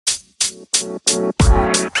Hi,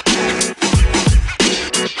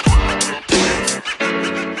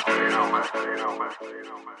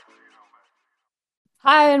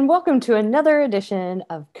 and welcome to another edition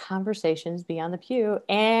of Conversations Beyond the Pew.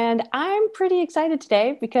 And I'm pretty excited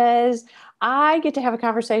today because I get to have a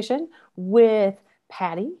conversation with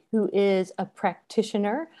Patty, who is a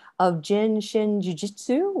practitioner of Jin Shin Jiu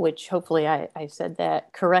Jitsu, which hopefully I said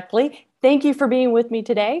that correctly. Thank you for being with me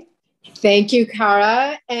today. Thank you,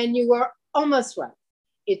 Kara. And you are almost right.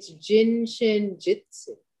 It's Jin Shin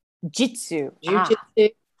Jitsu. Jitsu.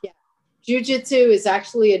 Jiu-jitsu. Yeah. Jiu-jitsu is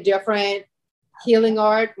actually a different healing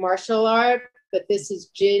art, martial art, but this is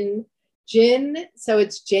Jin. So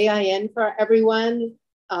it's Jin for everyone.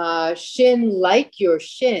 Shin, like your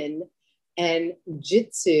shin, and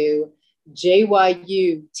Jitsu,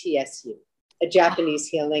 Jyutsu, a Japanese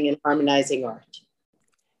healing and harmonizing art.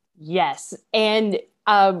 Yes. And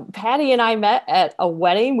Patty and I met at a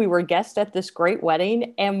wedding. We were guests at this great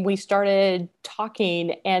wedding, and we started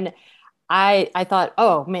talking. And I thought,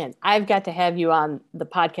 oh man, I've got to have you on the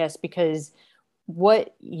podcast because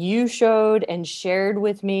what you showed and shared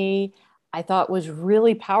with me, I thought was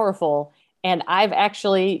really powerful. And I've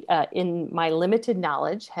actually, in my limited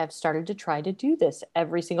knowledge, have started to try to do this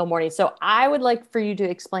every single morning. So I would like for you to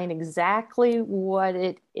explain exactly what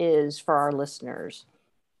it is for our listeners.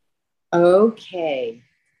 Okay.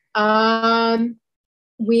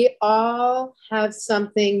 We all have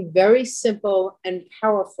something very simple and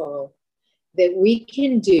powerful that we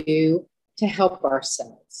can do to help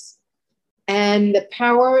ourselves. And the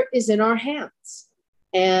power is in our hands.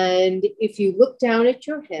 And if you look down at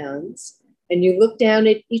your hands and you look down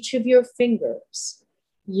at each of your fingers,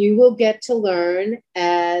 you will get to learn,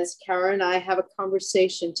 as Kara and I have a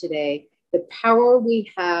conversation today, the power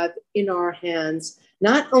we have in our hands,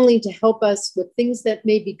 not only to help us with things that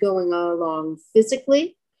may be going on along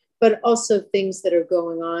physically, but also things that are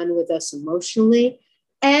going on with us emotionally,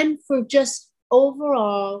 and for just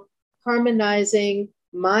overall harmonizing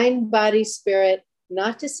mind, body, spirit,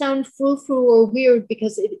 not to sound frou-frou or weird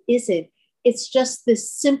because it isn't. It's just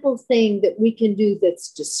this simple thing that we can do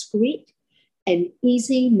that's discreet and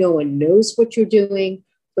easy. No one knows what you're doing,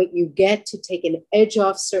 but you get to take an edge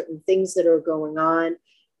off certain things that are going on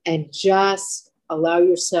and just allow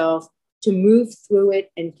yourself to move through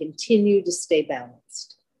it and continue to stay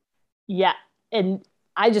balanced. Yeah. And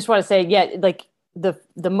I just want to say, yeah, like the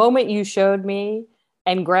moment you showed me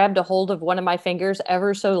and grabbed a hold of one of my fingers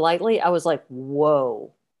ever so lightly, I was like,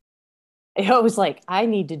 whoa. I was like, I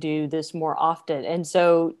need to do this more often. And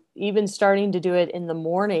so even starting to do it in the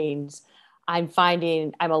mornings, I'm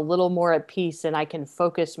finding I'm a little more at peace and I can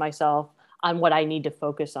focus myself on what I need to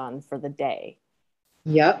focus on for the day.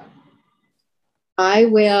 Yep. I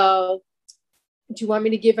will. Do you want me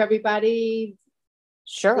to give everybody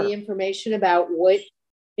the information about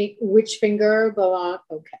which finger belong?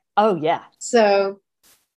 Okay. Oh, yeah. So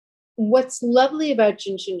what's lovely about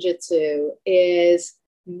Jin Shin Jitsu is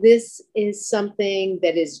this is something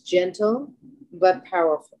that is gentle but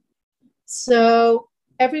powerful. So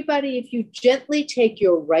everybody, if you gently take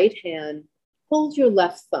your right hand, hold your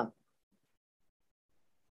left thumb.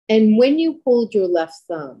 And when you hold your left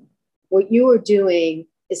thumb, what you are doing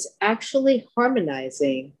is actually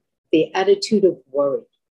harmonizing the attitude of worry.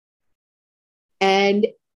 And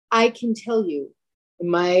I can tell you,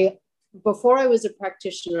 before I was a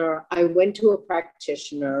practitioner, I went to a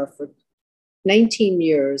practitioner for 19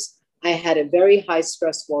 years. I had a very high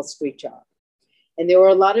stress Wall Street job. And there were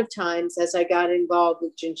a lot of times as I got involved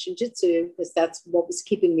with Jin Shin Jitsu, because that's what was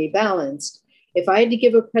keeping me balanced. If I had to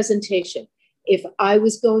give a presentation, if I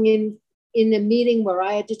was going in a meeting where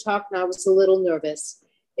I had to talk and I was a little nervous,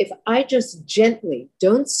 if I just gently,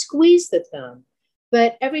 don't squeeze the thumb,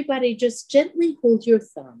 but everybody just gently hold your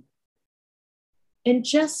thumb and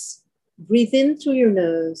just breathe in through your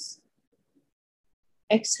nose,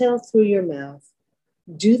 exhale through your mouth.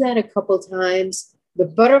 Do that a couple times. The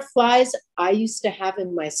butterflies I used to have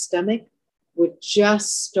in my stomach would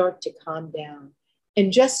just start to calm down.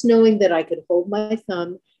 And just knowing that I could hold my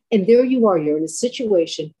thumb, and there you are, you're in a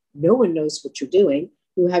situation, no one knows what you're doing.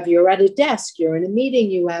 You're at a desk, you're in a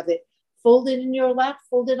meeting, you have it folded in your lap,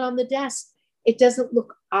 folded on the desk. It doesn't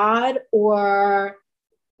look odd or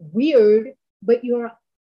weird, but you're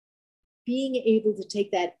being able to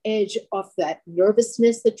take that edge off that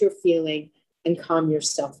nervousness that you're feeling and calm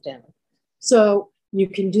yourself down. So you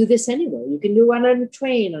can do this anywhere. You can do it on a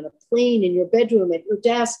train, on a plane, in your bedroom, at your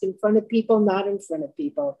desk, in front of people, not in front of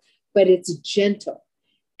people, but it's gentle.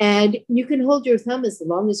 And you can hold your thumb as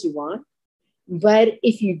long as you want. But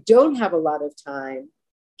if you don't have a lot of time,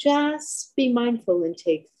 just be mindful and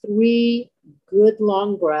take 3 good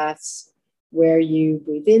long breaths where you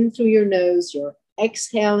breathe in through your nose, you're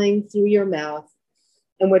exhaling through your mouth.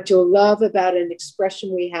 And what you'll love about an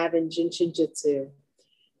expression we have in Jin Shin Jyutsu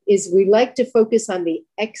is we like to focus on the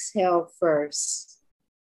exhale first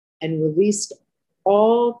and release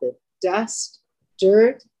all the dust,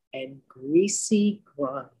 dirt, and greasy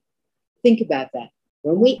grime. Think about that.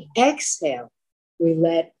 When we exhale, we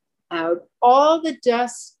let out all the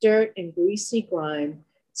dust, dirt, and greasy grime.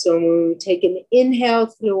 So when we take an inhale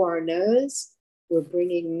through our nose, we're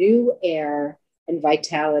bringing new air and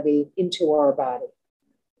vitality into our body.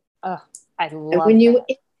 Oh, I love And when you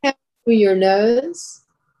that. inhale through your nose,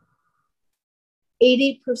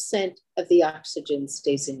 80% of the oxygen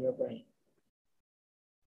stays in your brain.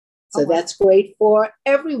 So that's great for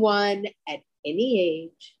everyone at any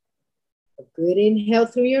age. A good inhale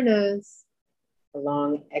through your nose, a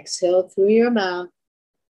long exhale through your mouth.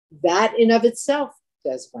 That in of itself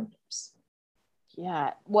does wonders.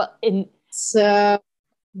 Yeah. Well, in So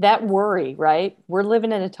that worry, right? We're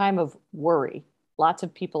living in a time of worry. Lots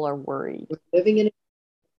of people are worried. we're living in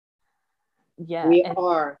Yeah. we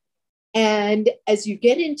are. And as you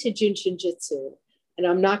get into Jin Shin Jyutsu, and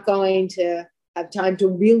I'm not going to have time to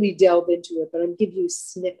really delve into it, but I'm give you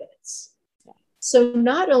snippets. Yeah. So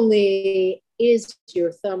not only is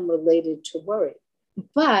your thumb related to worry,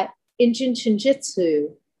 but in Jin Shin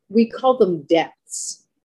Jyutsu, we call them depths.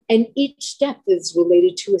 And each depth is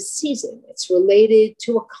related to a season. It's related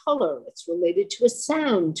to a color. It's related to a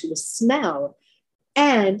sound, to a smell.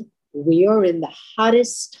 And we are in the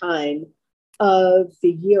hottest time of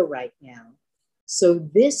the year right now. So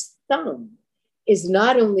this thumb is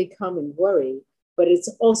not only common worry, but it's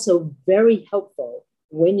also very helpful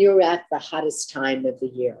when you're at the hottest time of the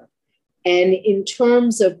year. And in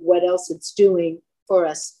terms of what else it's doing for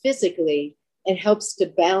us physically, it helps to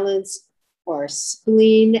balance our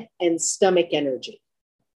spleen and stomach energy.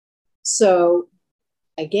 So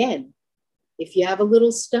again, if you have a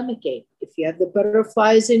little stomach ache, if you have the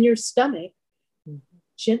butterflies in your stomach,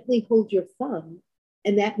 gently hold your thumb,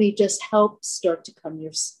 and that may just help start to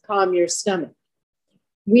calm your stomach.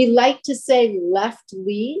 We like to say left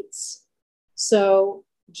leads, so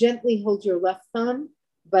gently hold your left thumb,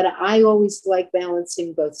 but I always like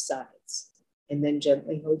balancing both sides, and then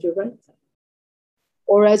gently hold your right thumb.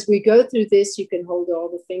 Or as we go through this, you can hold all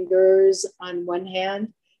the fingers on one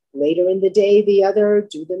hand, later in the day, the other,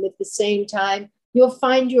 do them at the same time. You'll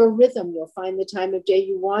find your rhythm. You'll find the time of day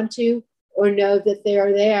you want to, or know that they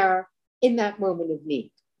are there in that moment of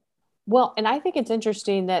need. Well, and I think it's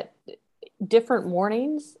interesting that different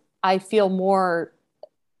mornings, I feel more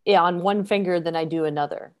on one finger than I do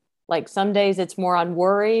another. Like some days it's more on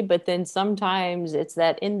worry, but then sometimes it's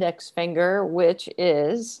that index finger, which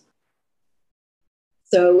is.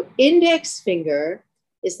 So, index finger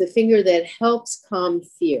is the finger that helps calm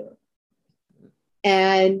fear.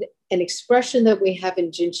 And an expression that we have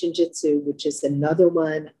in Jin Shin Jyutsu, which is another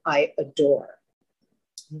one I adore.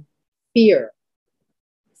 Fear.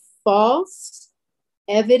 False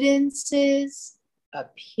evidences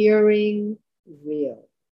appearing real.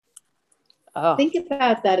 Oh. Think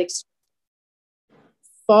about that.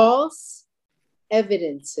 False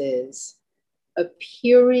evidences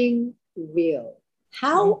appearing real.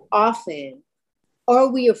 How often are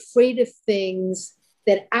we afraid of things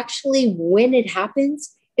that actually, when it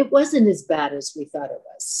happens, it wasn't as bad as we thought it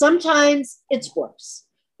was? Sometimes it's worse,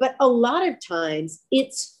 but a lot of times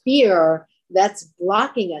it's fear that's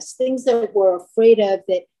blocking us, things that we're afraid of,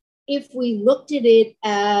 that if we looked at it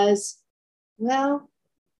as, well,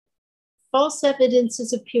 false evidence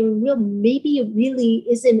is appearing real, maybe it really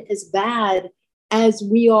isn't as bad as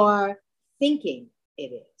we are thinking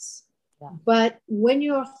it is. Yeah. But when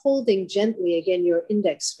you're holding gently, again, your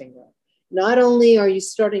index finger, not only are you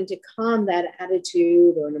starting to calm that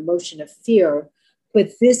attitude or an emotion of fear,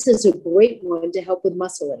 but this is a great one to help with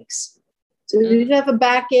muscle aches. So if you have a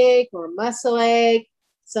backache or a muscle ache,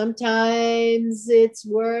 sometimes it's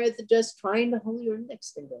worth just trying to hold your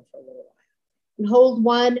index finger for a little while. And hold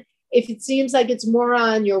one. If it seems like it's more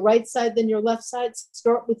on your right side than your left side,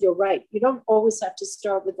 start with your right. You don't always have to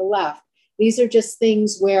start with the left. These are just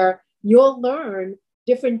things where you'll learn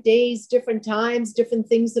different days, different times, different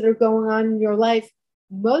things that are going on in your life.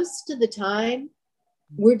 Most of the time,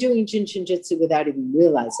 we're doing Jin Shin Jyutsu without even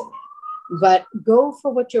realizing it. But go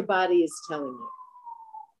for what your body is telling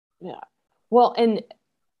you. Yeah. Well,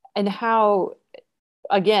 and how,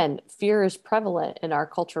 again, fear is prevalent in our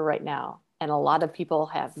culture right now. And a lot of people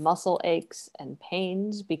have muscle aches and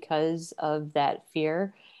pains because of that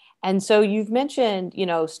fear. And so you've mentioned,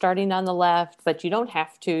 starting on the left, but you don't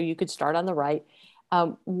have to. You could start on the right.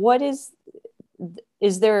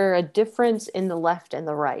 Is there a difference in the left and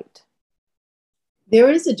the right? There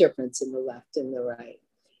is a difference in the left and the right.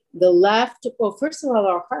 The left, well, first of all,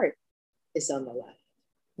 our heart is on the left.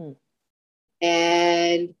 Hmm.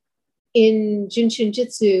 And in Jinshin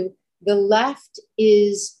Jitsu, the left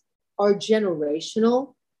is our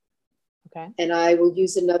generational. Okay. And I will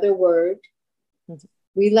use another word. Mm-hmm.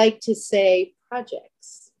 We like to say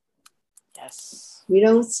projects. Yes. We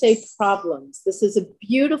don't say problems. This is a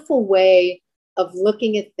beautiful way of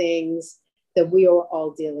looking at things that we are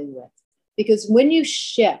all dealing with. Because when you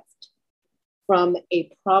shift from a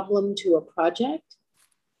problem to a project,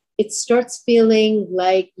 it starts feeling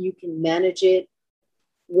like you can manage it.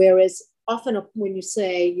 Whereas often when you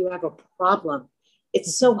say you have a problem,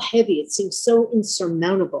 it's so heavy, it seems so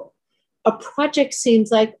insurmountable. A project seems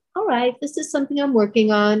like, all right, this is something I'm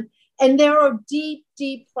working on. And there are deep,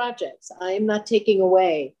 deep projects. I am not taking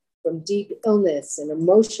away from deep illness and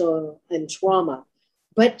emotional and trauma,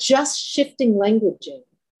 but just shifting languaging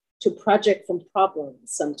to project from problem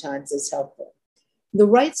sometimes is helpful. The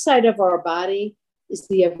right side of our body is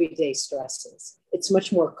the everyday stresses. It's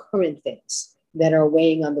much more current things that are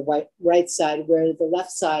weighing on the right side, where the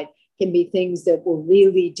left side can be things that were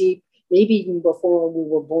really deep, maybe even before we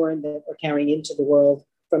were born, that we're carrying into the world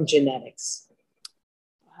from genetics.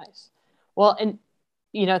 Nice. Well, and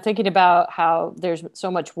thinking about how there's so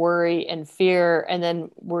much worry and fear, and then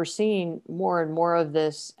we're seeing more and more of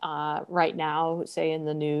this right now, say in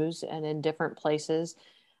the news and in different places.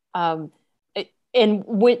 And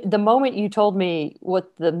the moment you told me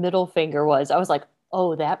what the middle finger was, I was like,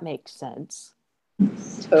 oh, that makes sense.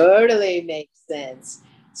 Totally makes sense.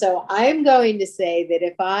 So I'm going to say that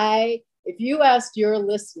if you asked your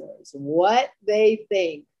listeners what they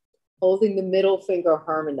think holding the middle finger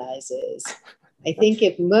harmonizes, I think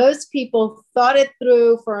if most people thought it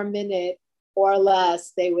through for a minute or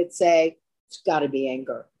less, they would say, it's got to be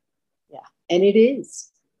anger. Yeah. And it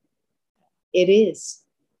is. It is.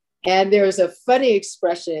 And there's a funny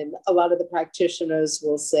expression. A lot of the practitioners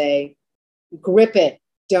will say, grip it,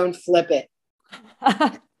 don't flip it.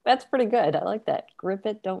 That's pretty good. I like that. Grip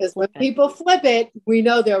it, don't flip it. Because when people flip it, we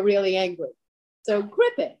know they're really angry. So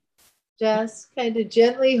grip it. Just kind of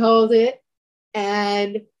gently hold it.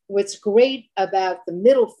 And what's great about the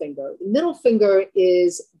middle finger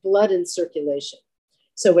is blood and circulation.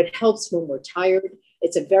 So it helps when we're tired.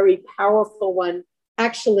 It's a very powerful one.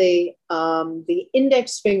 Actually, the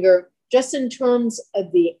index finger, just in terms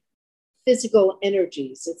of the physical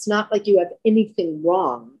energies, it's not like you have anything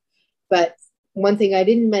wrong. But one thing I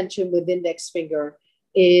didn't mention with index finger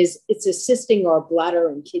is it's assisting our bladder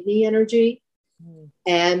and kidney energy.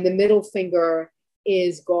 And the middle finger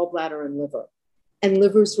is gallbladder and liver. And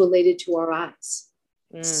liver's related to our eyes.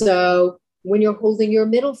 So when you're holding your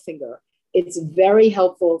middle finger, it's very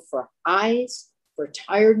helpful for eyes, for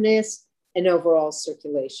tiredness, and overall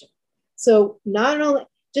circulation. So not only,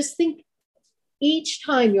 just think each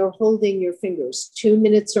time you're holding your fingers, 2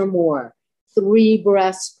 minutes or more, 3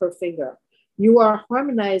 breaths per finger, you are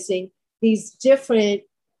harmonizing these different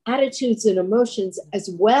attitudes and emotions, as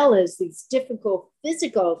well as these difficult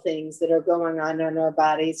physical things that are going on in our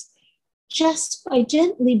bodies, just by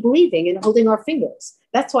gently breathing and holding our fingers.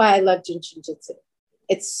 That's why I love Jinshin Jitsu.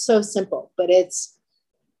 It's so simple, but it's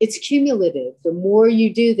cumulative. The more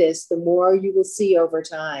you do this, the more you will see over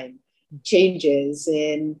time changes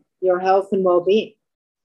in your health and well-being.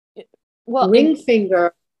 Well, ring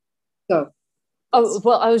finger, go. Oh,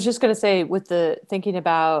 well, I was just going to say, with the thinking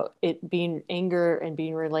about it being anger and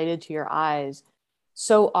being related to your eyes,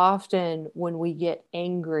 so often when we get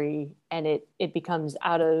angry and it becomes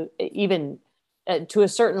out of, even to a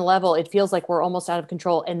certain level, it feels like we're almost out of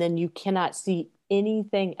control, and then you cannot see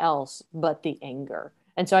anything else but the anger.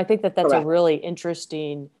 And so I think that that's Correct. A really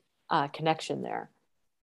interesting connection there.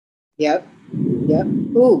 Yep.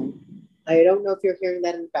 Ooh, I don't know if you're hearing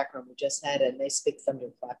that in the background. We just had a nice big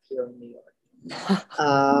thunderclap here in New York.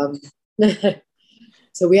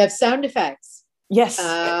 So we have sound effects. Yes.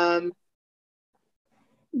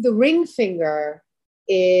 The ring finger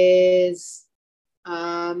is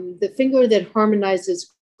the finger that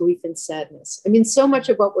harmonizes grief and sadness. I mean, so much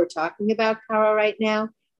of what we're talking about, Cara, right now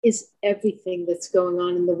is everything that's going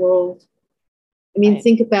on in the world. I mean, right.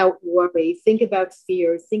 Think about worry, think about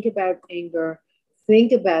fear, think about anger,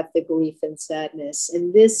 think about the grief and sadness.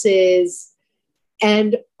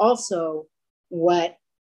 And also what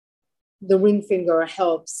the ring finger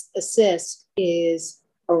helps assist is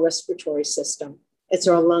our respiratory system. It's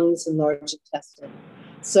our lungs and large intestine.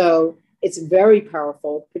 So it's very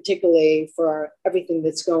powerful, particularly for everything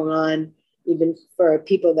that's going on, even for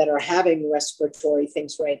people that are having respiratory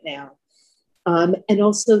things right now. And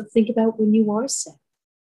also think about when you are sick.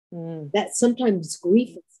 That sometimes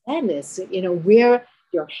grief and sadness, where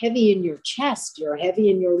you're heavy in your chest, you're heavy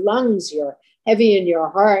in your lungs, you're heavy in your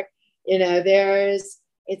heart.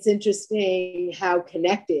 It's interesting how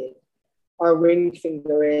connected our ring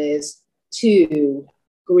finger is to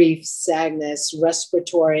grief, sadness,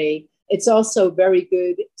 respiratory. It's also very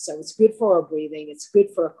good. So it's good for our breathing. It's good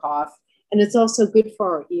for a cough. And it's also good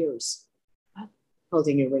for our ears,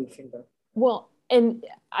 holding your ring finger. Well, and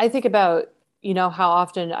I think about, how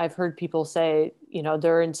often I've heard people say,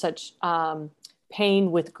 they're in such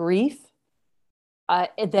pain with grief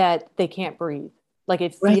that they can't breathe. Like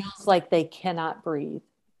it feels like they cannot breathe.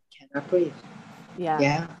 Cannot breathe. Yeah.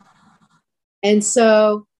 Yeah. And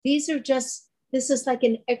so this is like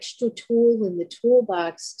an extra tool in the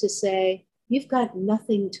toolbox to say, you've got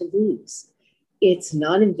nothing to lose. It's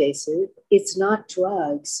non-invasive. It's not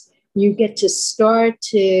drugs. You get to start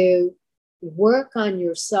to work on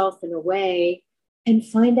yourself in a way and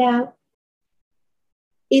find out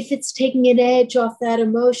if it's taking an edge off that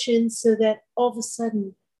emotion so that all of a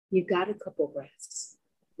sudden you got a couple breaths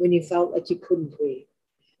when you felt like you couldn't breathe.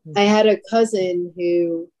 Mm-hmm. I had a cousin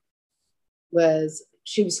who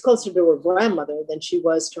she was closer to her grandmother than she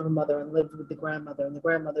was to her mother and lived with the grandmother, and the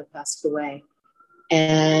grandmother passed away.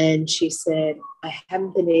 And she said, I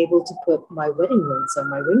haven't been able to put my wedding rings on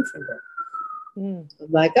my ring finger. I'm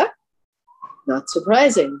like, not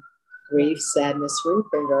surprising. Grief, sadness, ring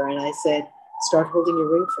finger. And I said, start holding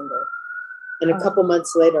your ring finger. And a couple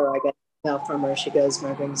months later, I got an email from her. She goes,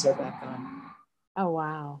 my rings are back on. Oh,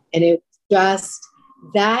 wow. And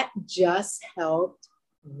that just helped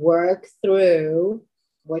work through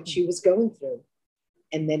what she was going through.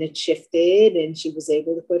 And then it shifted and she was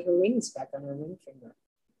able to put her rings back on her ring finger.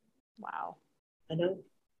 Wow. I know.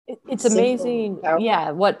 It's amazing. Powerful.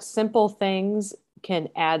 Yeah. What simple things can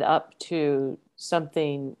add up to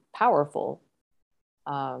something powerful.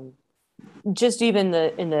 Just even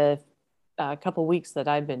in the couple weeks that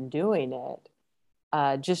I've been doing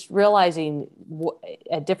it, just realizing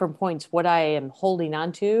at different points what I am holding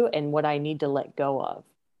on to and what I need to let go of.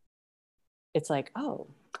 It's like, oh,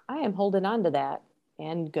 I am holding on to that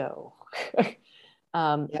and go.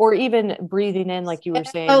 Or even breathing in, like you were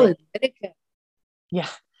saying. Yeah.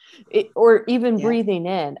 Or even breathing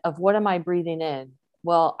in of what am I breathing in?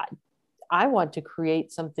 Well, I want to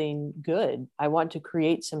create something good. I want to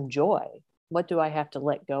create some joy. What do I have to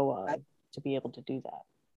let go of to be able to do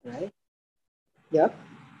that? Right. Yep.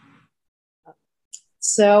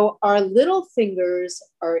 So our little fingers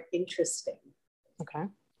are interesting. Okay.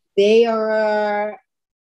 They are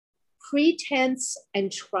pretense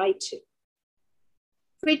and try to.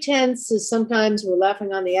 Pretense is sometimes we're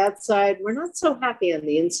laughing on the outside. We're not so happy on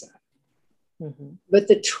the inside. Mm-hmm. But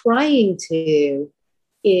the trying to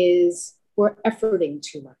is we're efforting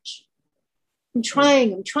too much. I'm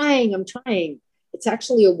trying. It's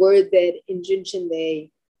actually a word that in Jinshin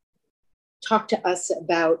they talk to us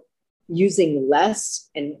about using less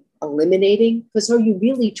and eliminating. Because are you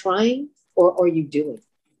really trying or are you doing?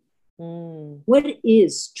 What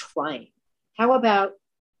is trying? How about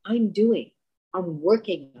I'm doing, I'm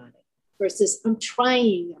working on it versus I'm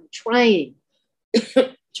trying.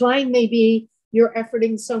 Trying may be you're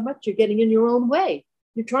efforting so much, you're getting in your own way.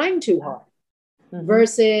 You're trying too hard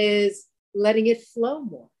versus letting it flow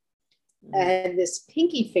more. And this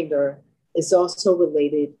pinky finger is also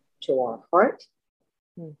related to our heart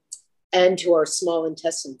and to our small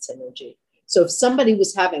intestines energy. So if somebody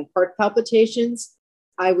was having heart palpitations,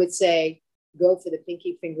 I would say go for the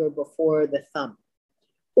pinky finger before the thumb.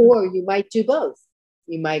 Or you might do both.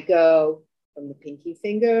 You might go from the pinky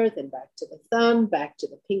finger, then back to the thumb, back to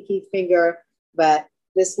the pinky finger. But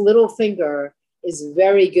this little finger is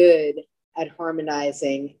very good at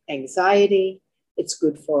harmonizing anxiety. It's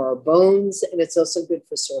good for our bones, and it's also good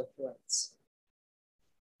for sore throats.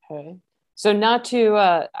 Okay. So not to,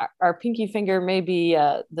 our pinky finger may be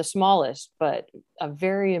the smallest, but a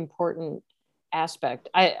very important aspect.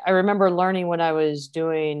 I remember learning when I was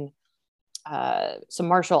doing some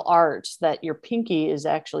martial arts that your pinky is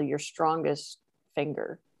actually your strongest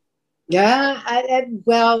finger. Yeah,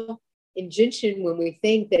 well, in Jinshin, when we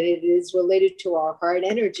think that it is related to our heart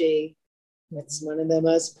energy, it's one of the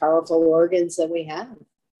most powerful organs that we have,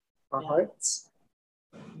 our hearts.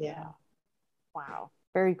 Yeah. Wow.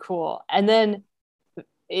 Very cool. And then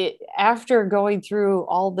after going through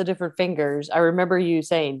all the different fingers, I remember you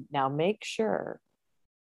saying, now make sure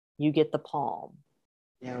you get the palm.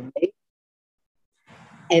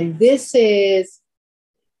 And this is,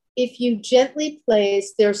 if you gently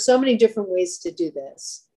place, there are so many different ways to do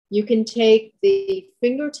this. You can take the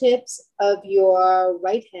fingertips of your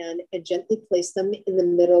right hand and gently place them in the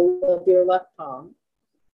middle of your left palm.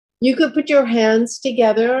 You could put your hands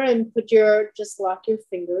together and just lock your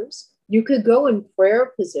fingers. You could go in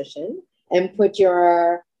prayer position and put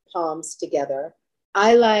your palms together.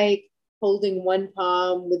 I like holding one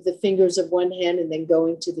palm with the fingers of one hand and then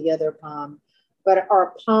going to the other palm. But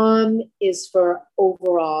our palm is for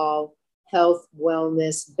overall health,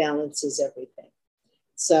 wellness, balances everything.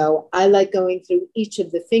 So I like going through each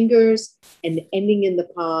of the fingers and ending in the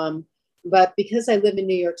palm. But because I live in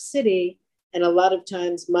New York City, and a lot of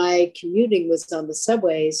times my commuting was on the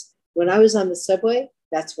subways, when I was on the subway,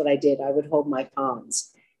 that's what I did. I would hold my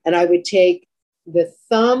palms and I would take the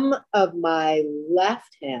thumb of my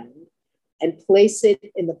left hand and place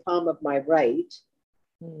it in the palm of my right.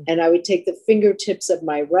 And I would take the fingertips of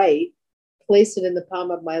my right, place it in the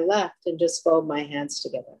palm of my left, and just fold my hands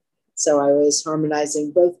together. So I was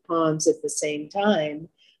harmonizing both palms at the same time,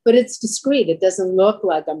 but it's discreet. It doesn't look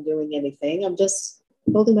like I'm doing anything. I'm just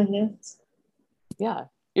holding my hands. Yeah.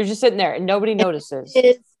 You're just sitting there and nobody notices.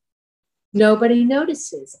 Nobody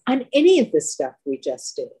notices on any of the stuff we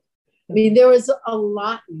just did. I mean, there is a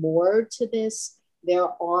lot more to this. There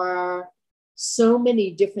are so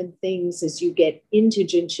many different things as you get into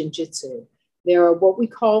Jin Shin Jyutsu. There are what we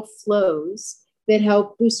call flows that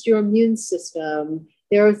help boost your immune system.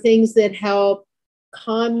 There are things that help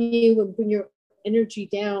calm you and bring your energy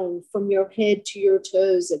down from your head to your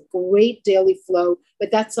toes, a great daily flow.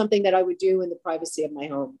 But that's something that I would do in the privacy of my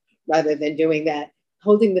home rather than doing that.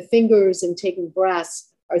 Holding the fingers and taking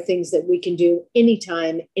breaths are things that we can do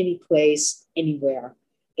anytime, any place, anywhere.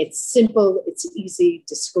 It's simple, it's easy,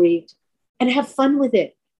 discreet, and have fun with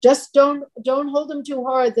it. Just don't hold them too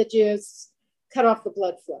hard that you cut off the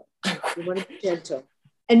blood flow. You want to be gentle.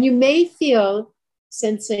 And you may feel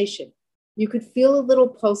sensation. You could feel a little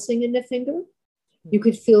pulsing in the finger. You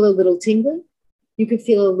could feel a little tingling. You could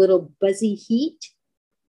feel a little buzzy heat.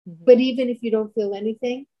 But even if you don't feel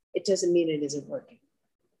anything, it doesn't mean it isn't working.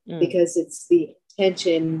 Because it's the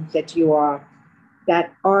intention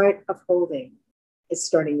that art of holding is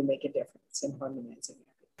starting to make a difference in harmonizing.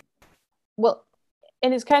 Well,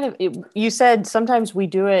 and it's kind of, you said sometimes we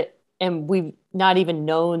do it and we've not even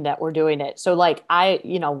known that we're doing it. So like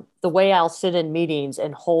the way I'll sit in meetings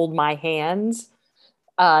and hold my hands,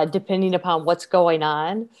 depending upon what's going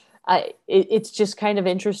on, it's just kind of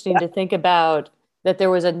interesting to think about that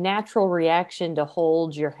there was a natural reaction to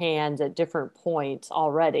hold your hands at different points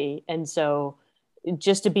already. And so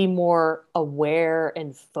just to be more aware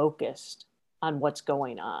and focused on what's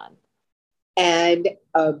going on. And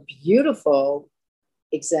a beautiful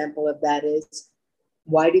example of that is,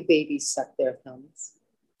 why do babies suck their thumbs?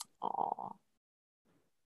 Aww.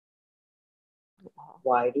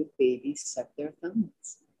 Why do babies suck their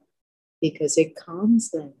thumbs? Because it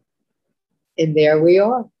calms them. And there we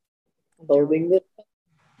are, holding the thumb.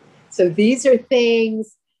 So these are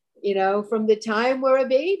things, from the time we're a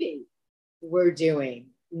baby, we're doing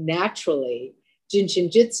naturally. Jin Shin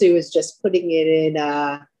Jyutsu is just putting it in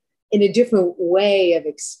a different way of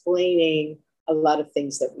explaining a lot of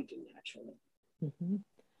things that we do naturally.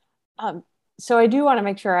 Mm-hmm. So I do want to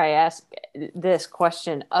make sure I ask this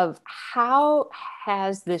question of how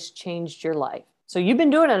has this changed your life? So you've been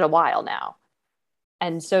doing it a while now.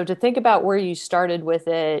 And so to think about where you started with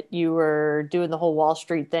it, you were doing the whole Wall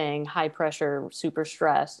Street thing, high pressure, super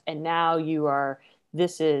stressed. And now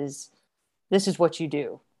this is what you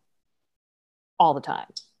do all the time.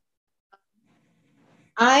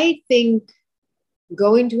 I think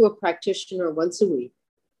going to a practitioner once a week,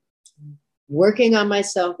 working on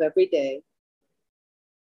myself every day,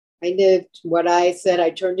 kind of what I said, I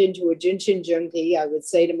turned into a Jin Shin junkie. I would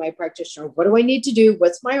say to my practitioner, what do I need to do?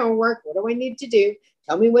 What's my homework? What do I need to do?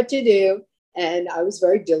 Tell me what to do. And I was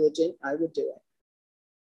very diligent. I would do it.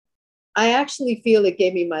 I actually feel it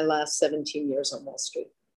gave me my last 17 years on Wall Street.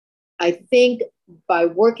 I think by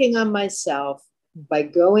working on myself, by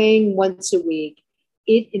going once a week,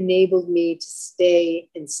 it enabled me to stay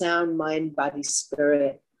in sound mind, body,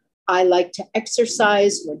 spirit. I like to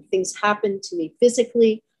exercise when things happen to me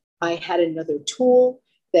physically. I had another tool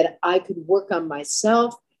that I could work on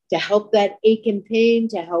myself to help that ache and pain,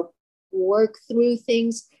 to help work through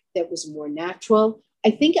things that was more natural.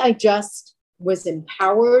 I think I just was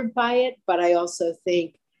empowered by it, but I also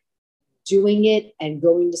think doing it and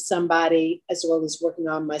going to somebody as well as working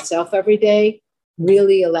on myself every day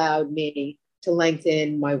really allowed me to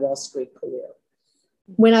lengthen my Wall Street career.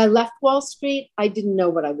 When I left Wall Street, I didn't know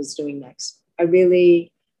what I was doing next. I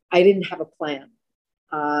didn't have a plan.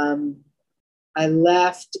 I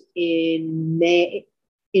left in May,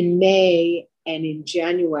 and in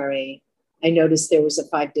January, I noticed there was a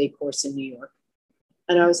 5-day course in New York.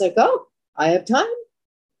 And I was like, oh, I have time.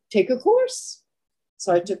 Take a course.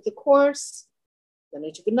 So I took the course, then I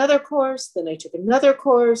took another course, then I took another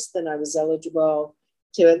course, then I was eligible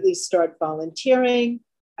to at least start volunteering.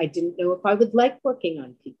 I didn't know if I would like working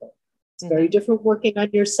on people. It's very different working on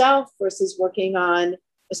yourself versus working on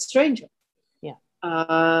a stranger. Yeah.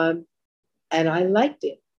 And I liked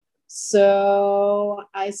it. So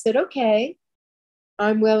I said, okay,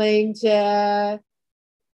 I'm willing to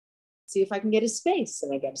see if I can get a space.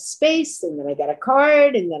 And I got a space, and then I got a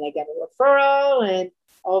card, and then I got a referral. And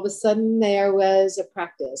all of a sudden there was a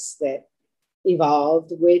practice that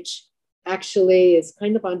evolved, which actually is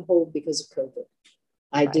kind of on hold because of COVID.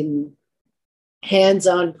 I didn't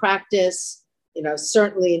hands-on practice,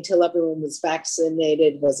 certainly until everyone was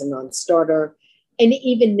vaccinated, was a non-starter. And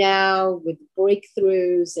even now with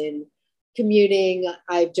breakthroughs and commuting,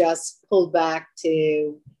 I've just pulled back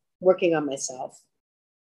to working on myself.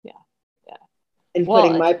 Yeah. And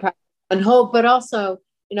putting my practice on hold, but also,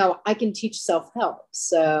 I can teach self-help.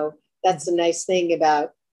 So that's the nice thing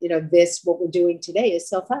about, what we're doing today is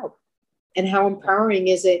self-help. And how empowering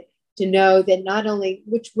is it to know that not only,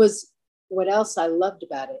 which was what else I loved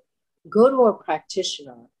about it, go to a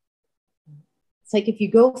practitioner. It's like if you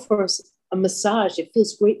go for a massage, it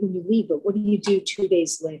feels great when you leave, but what do you do 2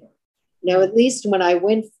 days later? Now, at least when I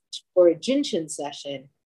went for a Jinshin session,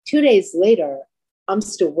 2 days later, I'm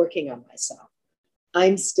still working on myself.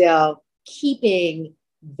 I'm still keeping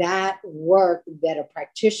that work that a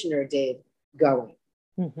practitioner did going.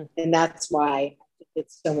 And that's why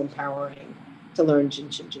it's so empowering to learn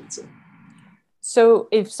Jinshin Jyutsu. So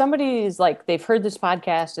if somebody is like, they've heard this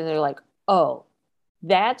podcast and they're like, oh,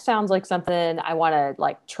 that sounds like something I want to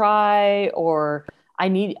like try, or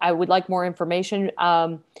I would like more information.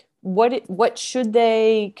 What should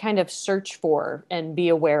they kind of search for and be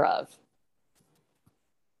aware of?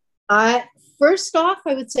 First off,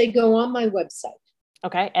 I would say go on my website.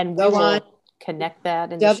 Okay. And we will connect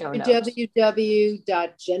that in the show notes.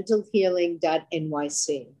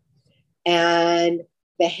 www.gentlehealing.nyc. And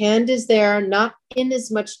the hand is there, not in as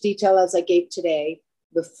much detail as I gave today.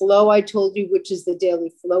 The flow I told you, which is the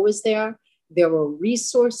daily flow, is there. There are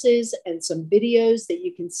resources and some videos that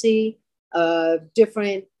you can see of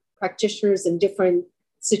different practitioners in different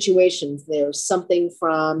situations. There's something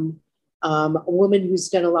from a woman who's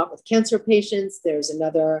done a lot with cancer patients. There's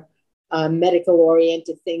another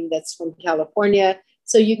medical-oriented thing that's from California.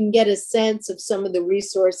 So you can get a sense of some of the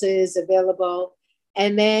resources available.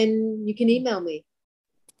 And then you can email me,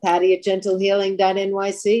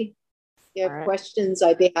 Patty@gentlehealing.nyc. If you have questions,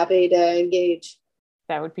 I'd be happy to engage.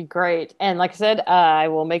 That would be great. And like I said, I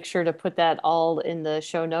will make sure to put that all in the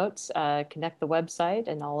show notes, connect the website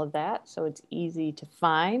and all of that, so it's easy to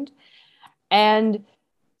find. And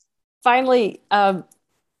finally, I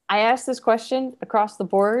asked this question across the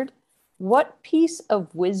board. What piece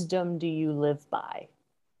of wisdom do you live by?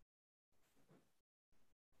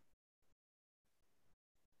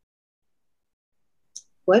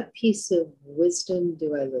 What piece of wisdom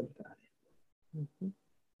do I live by?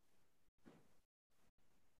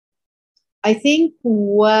 I think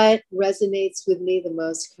what resonates with me the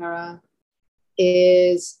most, Kara,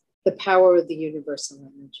 is the power of the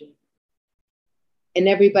universal energy. And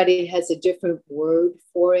everybody has a different word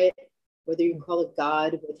for it, whether you call it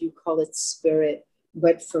God, whether you call it spirit.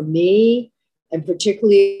 But for me, and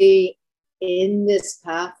particularly in this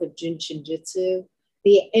path of Jinshin Jyutsu,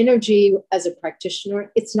 the energy as a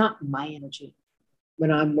practitioner, it's not my energy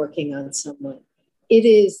when I'm working on someone. It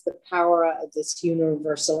is the power of this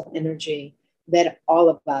universal energy that all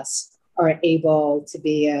of us are able to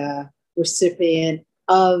be a recipient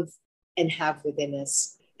of and have within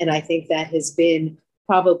us. And I think that has been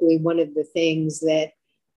probably one of the things that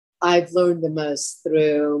I've learned the most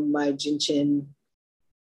through my Jinshin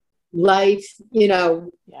life,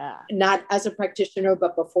 not as a practitioner,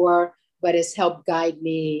 but before, but has helped guide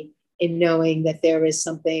me in knowing that there is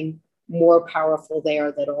something more powerful there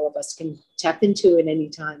that all of us can tap into at any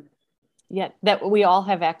time. Yeah, that we all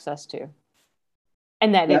have access to.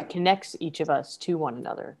 And that it connects each of us to one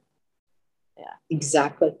another. Yeah.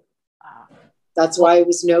 Exactly. That's why it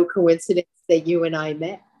was no coincidence that you and I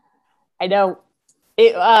met. I know.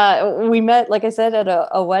 We met, like I said, at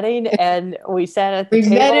a wedding, and we sat at the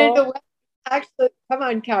table. We met at a wedding. Actually, come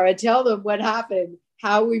on, Kara, tell them what happened,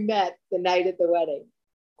 how we met the night at the wedding.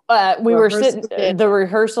 We were sitting, the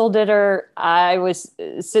rehearsal dinner. I was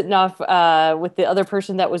sitting off with the other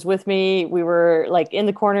person that was with me. We were like in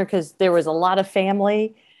the corner because there was a lot of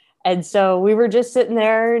family. And so we were just sitting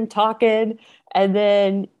there and talking. And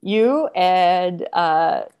then you and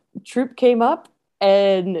Troop came up,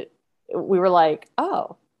 and we were like,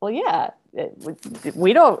 oh, well, yeah,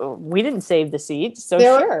 we didn't save the seats. So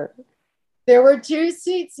sure. there were two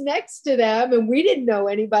seats next to them, and we didn't know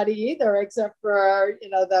anybody either, except for,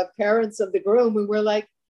 the parents of the groom. And we're like,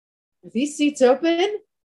 are these seats open?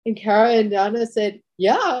 And Kara and Donna said,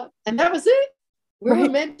 yeah. And that was it. We were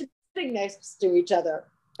meant to be sitting next to each other.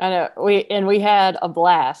 I know. We had a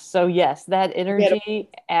blast. So yes, that energy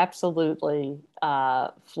absolutely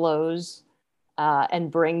flows and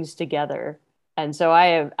brings together. And so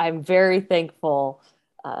I'm very thankful,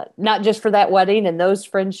 not just for that wedding and those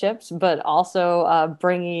friendships, but also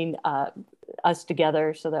bringing us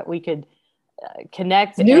together so that we could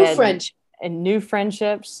connect and new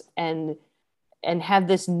friendships and have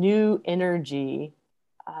this new energy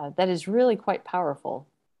that is really quite powerful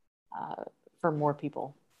for more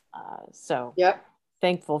people. So yep.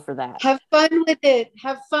 Thankful for that. Have fun with it.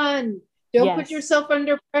 Have fun. Don't put yourself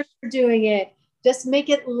under pressure doing it. Just make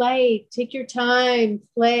it light. Take your time,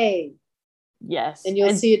 play. Yes. And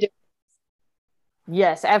you'll see a difference.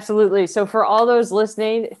 Yes, absolutely. So for all those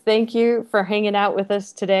listening, thank you for hanging out with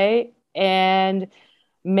us today. And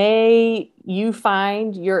may you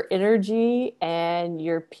find your energy and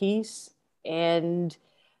your peace and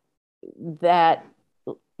that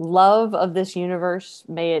love of this universe.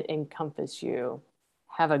 May it encompass you.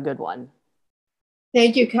 Have a good one.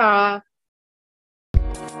 Thank you, Kara.